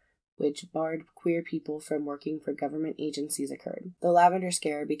 10450, which barred queer people from working for government agencies, occurred. The Lavender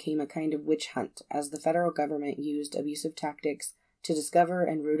Scare became a kind of witch hunt, as the federal government used abusive tactics to discover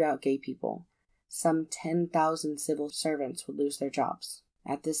and root out gay people. Some 10,000 civil servants would lose their jobs.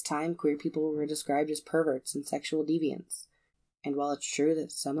 At this time, queer people were described as perverts and sexual deviants. And while it's true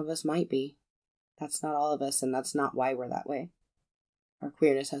that some of us might be, that's not all of us, and that's not why we're that way. Our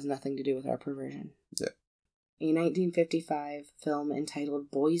queerness has nothing to do with our perversion. Yeah. A 1955 film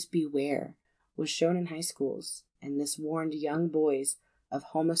entitled Boys Beware was shown in high schools, and this warned young boys of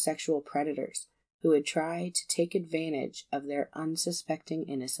homosexual predators who would try to take advantage of their unsuspecting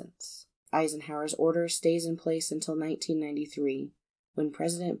innocence. Eisenhower's order stays in place until 1993, when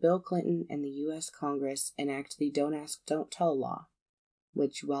President Bill Clinton and the U.S. Congress enact the Don't Ask, Don't Tell law,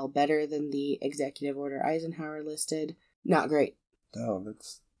 which, while better than the executive order Eisenhower listed, not great. No,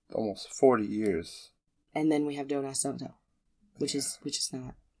 that's almost 40 years. And then we have Don't Ask, Don't Tell, which is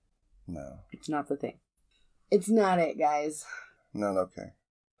not. No. It's not the thing. It's not it, guys. Not okay.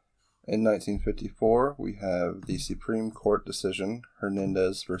 In 1954, we have the Supreme Court decision,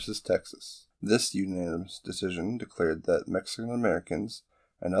 Hernandez versus Texas. This unanimous decision declared that Mexican Americans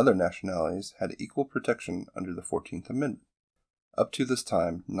and other nationalities had equal protection under the 14th Amendment. Up to this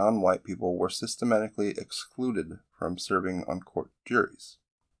time, non-white people were systematically excluded from serving on court juries.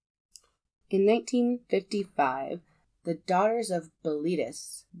 In 1955, the Daughters of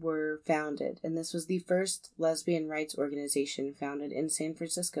Bilitis were founded, and this was the first lesbian rights organization founded in San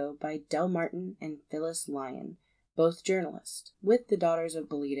Francisco by Del Martin and Phyllis Lyon, both journalists. With the Daughters of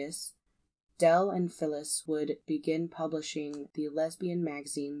Bilitis, Del and Phyllis would begin publishing the lesbian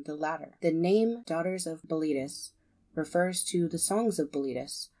magazine The Ladder. The name Daughters of Bilitis refers to the Songs of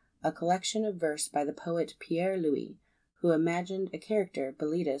Bilitis, a collection of verse by the poet Pierre Louis, who imagined a character,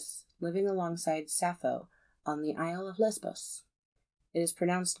 Bilitis, living alongside Sappho on the Isle of Lesbos. It is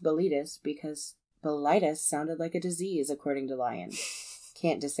pronounced Bilitis because bilitis sounded like a disease, according to Lyon.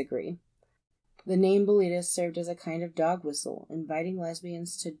 Can't disagree. The name Bilitis served as a kind of dog whistle, inviting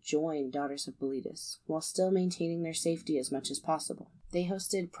lesbians to join Daughters of Bilitis, while still maintaining their safety as much as possible. They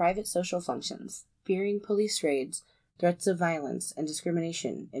hosted private social functions, fearing police raids, threats of violence, and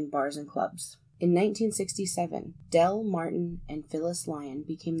discrimination in bars and clubs. In 1967, Del Martin and Phyllis Lyon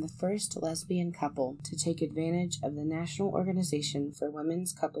became the first lesbian couple to take advantage of the National Organization for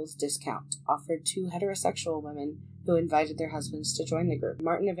Women's Couples discount offered to heterosexual women who invited their husbands to join the group.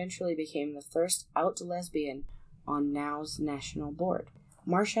 Martin eventually became the first out lesbian on NOW's national board.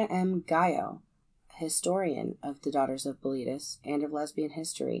 Marcia M. Gallo, a historian of the Daughters of Bilitis and of lesbian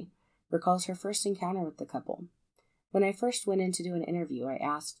history, recalls her first encounter with the couple. When I first went in to do an interview, I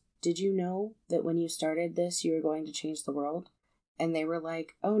asked, "Did you know that when you started this, you were going to change the world?" And they were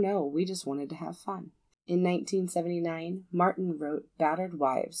like, "Oh no, we just wanted to have fun." In 1979, Martin wrote Battered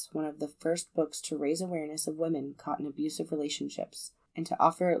Wives, one of the first books to raise awareness of women caught in abusive relationships and to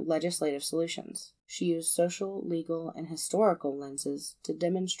offer legislative solutions. She used social, legal, and historical lenses to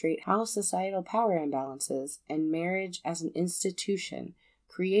demonstrate how societal power imbalances and marriage as an institution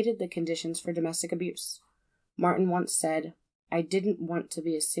created the conditions for domestic abuse. Martin once said, "I didn't want to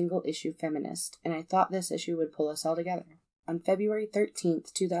be a single-issue feminist, and I thought this issue would pull us all together. On February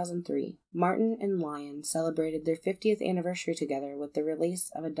 13th, 2003, Martin and Lyon celebrated their 50th anniversary together with the release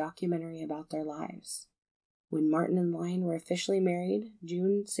of a documentary about their lives. When Martin and Lyon were officially married,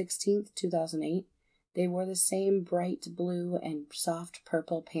 June 16th, 2008, they wore the same bright blue and soft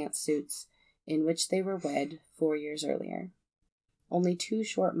purple pantsuits in which they were wed 4 years earlier. Only 2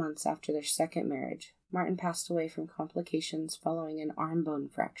 short months after their second marriage, Martin passed away from complications following an arm bone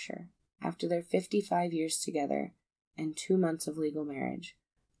fracture. After their 55 years together and 2 months of legal marriage,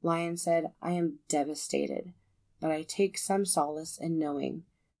 Lyon said, "I am devastated, but I take some solace in knowing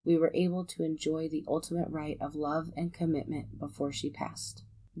we were able to enjoy the ultimate right of love and commitment before she passed."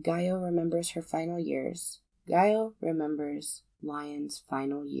 Gaio remembers her final years. Gaio remembers Lyon's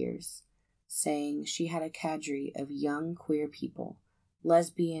final years, saying she had a cadre of young queer people,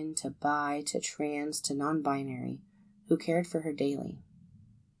 lesbian to bi to trans to non-binary, who cared for her daily.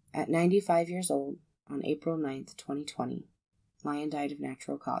 At 95 years old, on April 9th, 2020, Lyon died of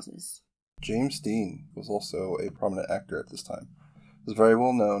natural causes. James Dean was also a prominent actor at this time. He was very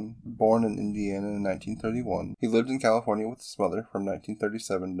well known. Born in Indiana in 1931, he lived in California with his mother from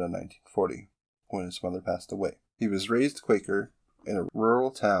 1937 to 1940, when his mother passed away. He was raised Quaker in a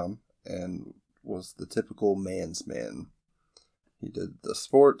rural town and was the typical man's man. He did the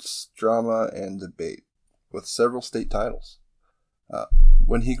sports, drama, and debate, with several state titles.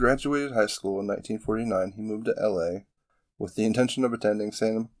 When he graduated high school in 1949, he moved to LA with the intention of attending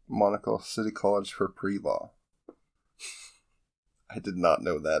Santa Monica City College for pre-law. I did not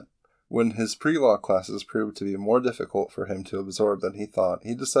know that. When his pre-law classes proved to be more difficult for him to absorb than he thought,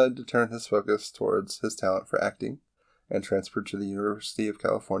 he decided to turn his focus towards his talent for acting and transferred to the University of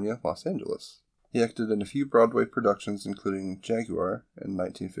California, Los Angeles. He acted in a few Broadway productions, including Jaguar in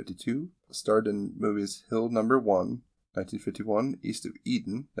 1952, starred in movies Hill No. 1, 1951, East of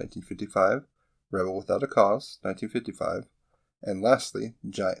Eden, 1955, Rebel Without a Cause, 1955, and lastly,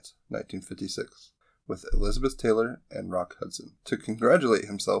 Giant, 1956, with Elizabeth Taylor and Rock Hudson. To congratulate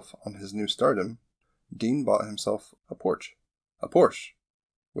himself on his new stardom, Dean bought himself a Porsche,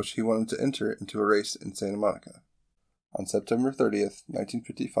 which he wanted to enter into a race in Santa Monica. On September 30th,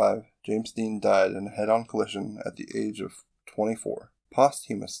 1955, James Dean died in a head-on collision at the age of 24.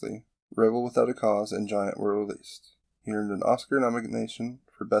 Posthumously, Rebel Without a Cause and Giant were released. He earned an Oscar nomination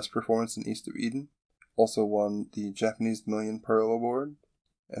for Best Performance in East of Eden, also won the Japanese Million Pearl Award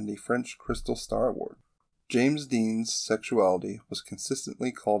and the French Crystal Star Award. James Dean's sexuality was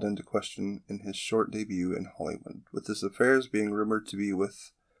consistently called into question in his short debut in Hollywood, with his affairs being rumored to be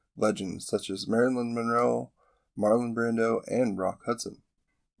with legends such as Marilyn Monroe, Marlon Brando, and Rock Hudson.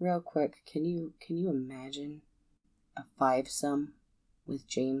 Real quick, can you imagine a fivesome with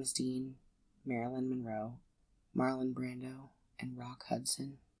James Dean, Marilyn Monroe, Marlon Brando, and Rock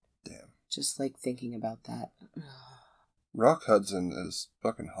Hudson? Damn. Just like thinking about that. Rock Hudson is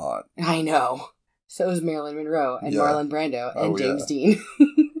fucking hot. I know. So is Marilyn Monroe and Marlon Brando and James Dean.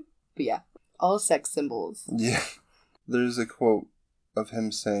 But yeah, all sex symbols. Yeah. There's a quote of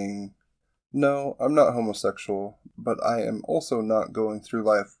him saying, "No, I'm not homosexual, but I am also not going through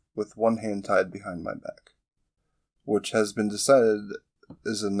life with one hand tied behind my back," which has been decided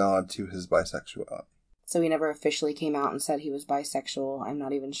is a nod to his bisexuality. So he never officially came out and said he was bisexual. I'm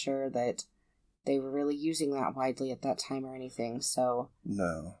not even sure that they were really using that widely at that time or anything, so...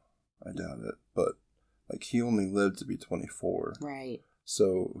 No, I doubt it. But, he only lived to be 24. Right.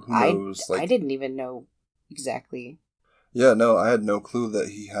 So, who knows, I didn't even know exactly. Yeah, no, I had no clue that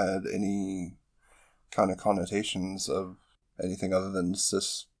he had any kind of connotations of anything other than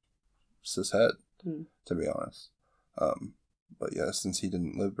cishet, to be honest. But yeah, since he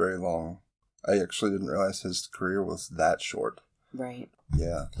didn't live very long, I actually didn't realize his career was that short. Right.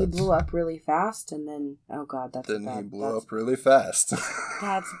 Yeah. He blew up really fast, and then, oh god, that's bad. Then he blew up really fast.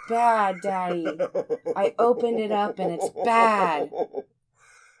 That's bad, Daddy. I opened it up, and it's bad.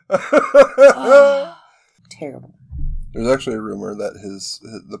 Terrible. There's actually a rumor that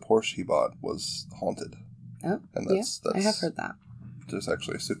the Porsche he bought was haunted. Oh, and that's I have heard that. There's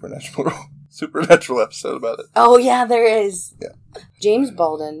actually a supernatural episode about it. Oh, yeah, there is. Yeah. James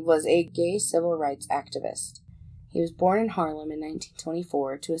Baldwin was a gay civil rights activist. He was born in Harlem in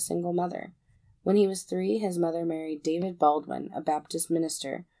 1924 to a single mother. When he was 3, his mother married David Baldwin, a Baptist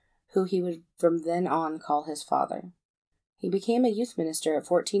minister, who he would from then on call his father. He became a youth minister at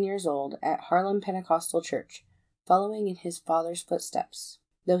 14 years old at Harlem Pentecostal Church, following in his father's footsteps.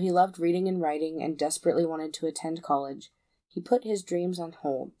 Though he loved reading and writing and desperately wanted to attend college, he put his dreams on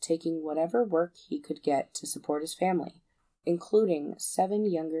hold, taking whatever work he could get to support his family, including 7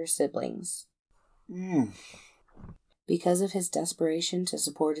 younger siblings. Because of his desperation to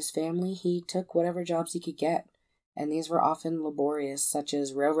support his family, he took whatever jobs he could get, and these were often laborious, such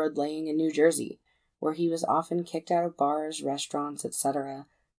as railroad laying in New Jersey, where he was often kicked out of bars, restaurants, etc.,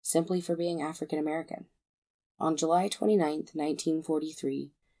 simply for being African American. On July 29th,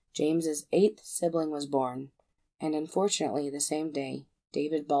 1943, James's eighth sibling was born, and unfortunately the same day,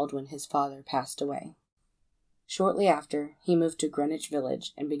 David Baldwin, his father, passed away. Shortly after, he moved to Greenwich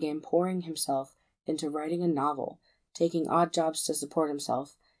Village and began pouring himself into writing a novel, taking odd jobs to support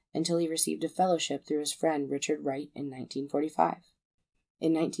himself, until he received a fellowship through his friend Richard Wright in 1945.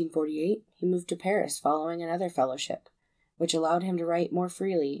 In 1948, he moved to Paris following another fellowship, which allowed him to write more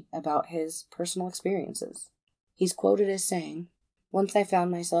freely about his personal experiences. He's quoted as saying, "Once I found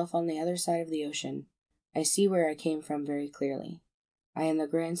myself on the other side of the ocean, I see where I came from very clearly. I am the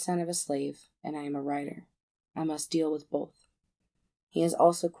grandson of a slave, and I am a writer. I must deal with both." He is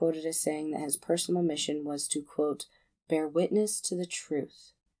also quoted as saying that his personal mission was to, quote, "bear witness to the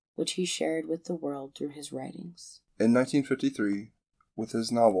truth," which he shared with the world through his writings. In 1953, with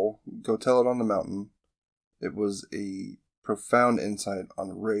his novel, Go Tell It on the Mountain, it was a profound insight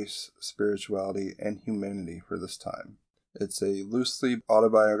on race, spirituality, and humanity for this time. It's a loosely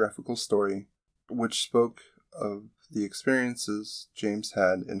autobiographical story which spoke of the experiences James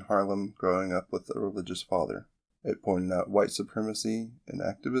had in Harlem growing up with a religious father. It pointed out white supremacy and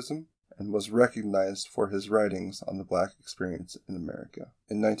activism, and was recognized for his writings on the black experience in America.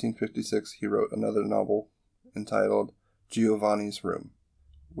 In 1956, he wrote another novel entitled Giovanni's Room,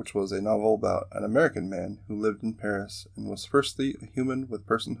 which was a novel about an American man who lived in Paris and was firstly a human with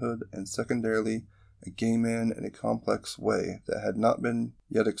personhood and secondarily a gay man in a complex way that had not been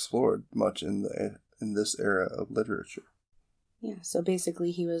yet explored much in this era of literature. Yeah, so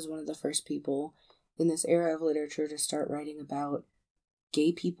basically he was one of the first people in this era of literature to start writing about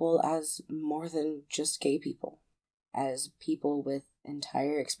gay people as more than just gay people, as people with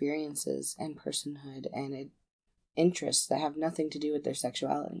entire experiences and personhood and interests that have nothing to do with their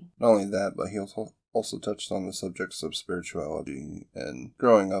sexuality. Not only that, but he also touched on the subjects of spirituality and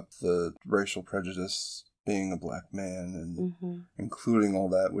growing up, the racial prejudice, being a black man, and including all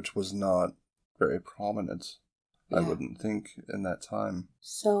that, which was not very prominent, yeah. I wouldn't think, in that time.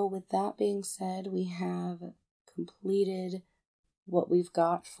 So with that being said, we have completed what we've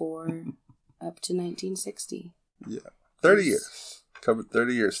got for up to 1960. Yeah. 30 years. Covered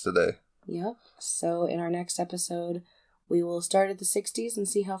 30 years today. Yep. So in our next episode, we will start at the 60s and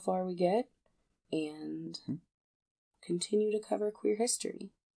see how far we get, and continue to cover queer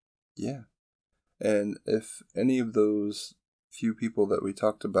history. Yeah. And if any of those few people that we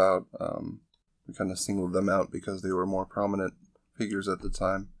talked about, we kind of singled them out because they were more prominent figures at the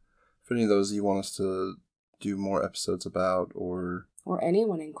time. If any of those you want us to do more episodes about, or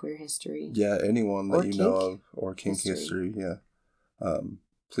anyone in queer history. Yeah, anyone that you know of, or kink history, yeah.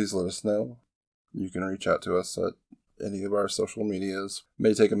 Please let us know. You can reach out to us at any of our social medias.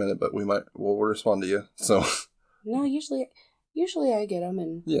 May take a minute, but we'll respond to you. So no, usually I get them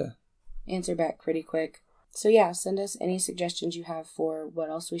and yeah, answer back pretty quick. So yeah, send us any suggestions you have for what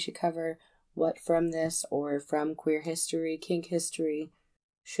else we should cover, what from this or from queer history, kink history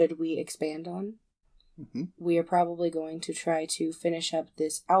should we expand on. We are probably going to try to finish up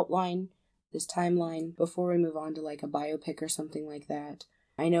this outline, this timeline, before we move on to like a biopic or something like that.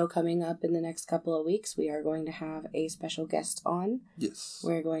 I know coming up in the next couple of weeks, we are going to have a special guest on. Yes.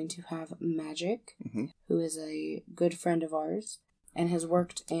 We're going to have Magic, who is a good friend of ours and has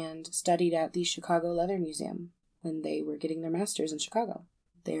worked and studied at the Chicago Leather Museum when they were getting their masters in Chicago.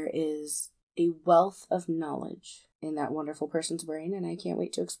 There is a wealth of knowledge in that wonderful person's brain, and I can't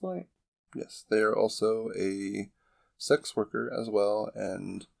wait to explore it. Yes, they are also a sex worker as well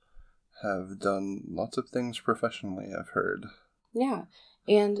and have done lots of things professionally, I've heard. Yeah,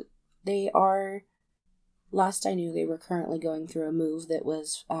 and they are, last I knew, they were currently going through a move that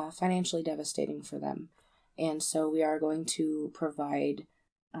was financially devastating for them. And so we are going to provide,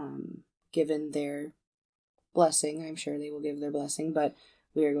 given their blessing, I'm sure they will give their blessing, but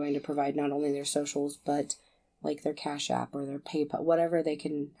we are going to provide not only their socials, but like their Cash App or their PayPal, however they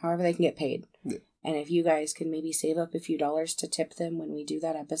can get paid. Yeah. And if you guys can maybe save up a few dollars to tip them when we do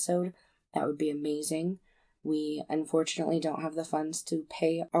that episode, that would be amazing. We unfortunately don't have the funds to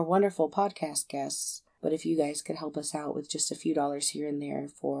pay our wonderful podcast guests, but if you guys could help us out with just a few dollars here and there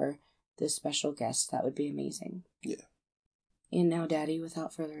for this special guest, that would be amazing. Yeah. And now, Daddy,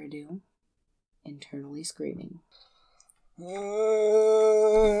 without further ado, internally screaming.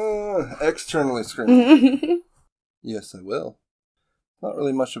 Externally screaming. Yes, I will. Not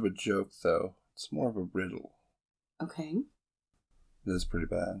really much of a joke, though. It's more of a riddle. Okay. It is pretty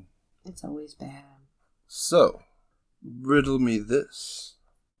bad. It's always bad. So, riddle me this.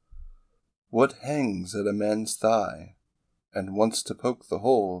 What hangs at a man's thigh, and wants to poke the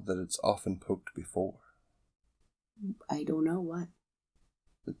hole that it's often poked before? I don't know what.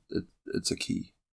 It's a key.